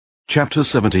Chapter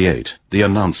 78, The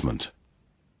Announcement.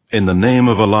 In the name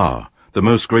of Allah, the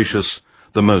most gracious,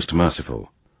 the most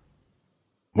merciful.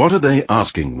 What are they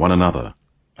asking one another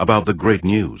about the great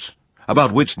news,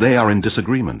 about which they are in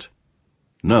disagreement?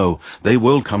 No, they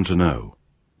will come to know.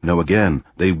 No, again,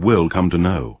 they will come to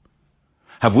know.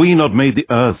 Have we not made the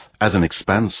earth as an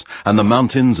expanse, and the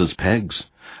mountains as pegs?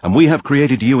 And we have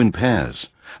created you in pairs,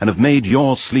 and have made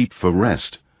your sleep for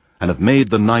rest, and have made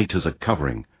the night as a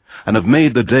covering, and have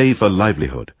made the day for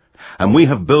livelihood. And we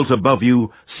have built above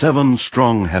you 7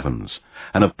 strong heavens,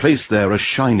 and have placed there a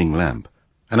shining lamp,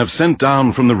 and have sent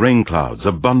down from the rain clouds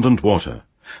abundant water,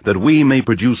 that we may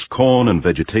produce corn and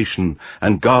vegetation,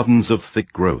 and gardens of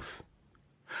thick growth.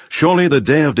 Surely the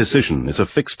day of decision is a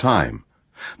fixed time,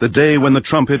 the day when the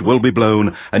trumpet will be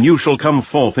blown, and you shall come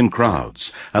forth in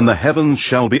crowds, and the heavens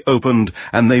shall be opened,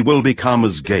 and they will become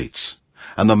as gates.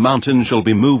 And the mountains shall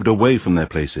be moved away from their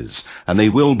places, and they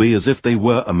will be as if they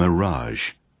were a mirage.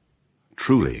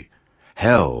 Truly,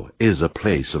 hell is a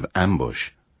place of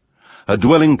ambush, a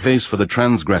dwelling place for the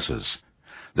transgressors.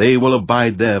 They will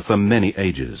abide there for many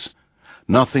ages.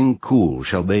 Nothing cool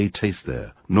shall they taste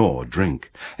there, nor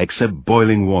drink, except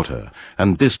boiling water,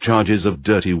 and discharges of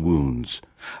dirty wounds,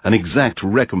 an exact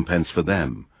recompense for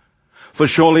them. For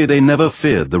surely they never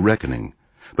feared the reckoning,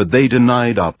 but they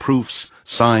denied our proofs,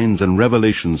 signs, and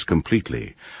revelations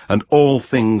completely, and all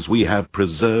things we have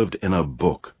preserved in a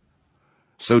book.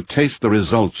 So taste the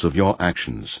results of your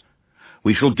actions.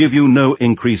 We shall give you no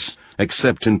increase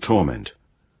except in torment.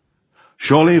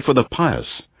 Surely for the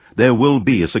pious there will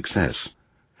be a success,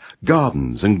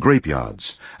 gardens and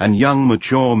grapeyards, and young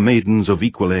mature maidens of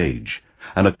equal age,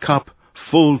 and a cup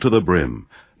full to the brim.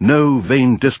 No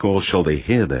vain discourse shall they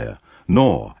hear there,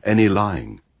 nor any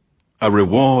lying. A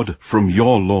reward from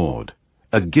your Lord,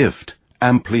 a gift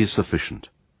amply sufficient.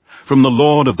 From the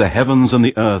Lord of the heavens and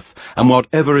the earth, and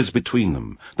whatever is between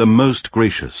them, the most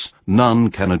gracious,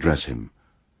 none can address him.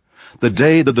 The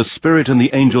day that the Spirit and the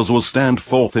angels will stand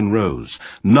forth in rows,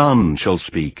 none shall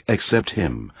speak except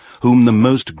him, whom the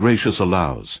most gracious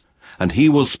allows, and he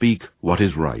will speak what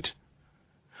is right.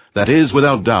 That is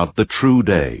without doubt the true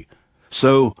day.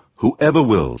 So, whoever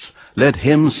wills, let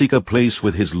him seek a place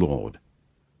with his Lord.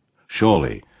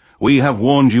 Surely, we have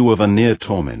warned you of a near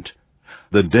torment,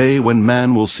 the day when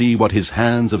man will see what his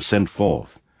hands have sent forth,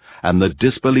 and the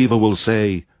disbeliever will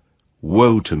say,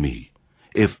 Woe to me,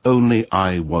 if only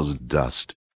I was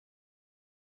dust.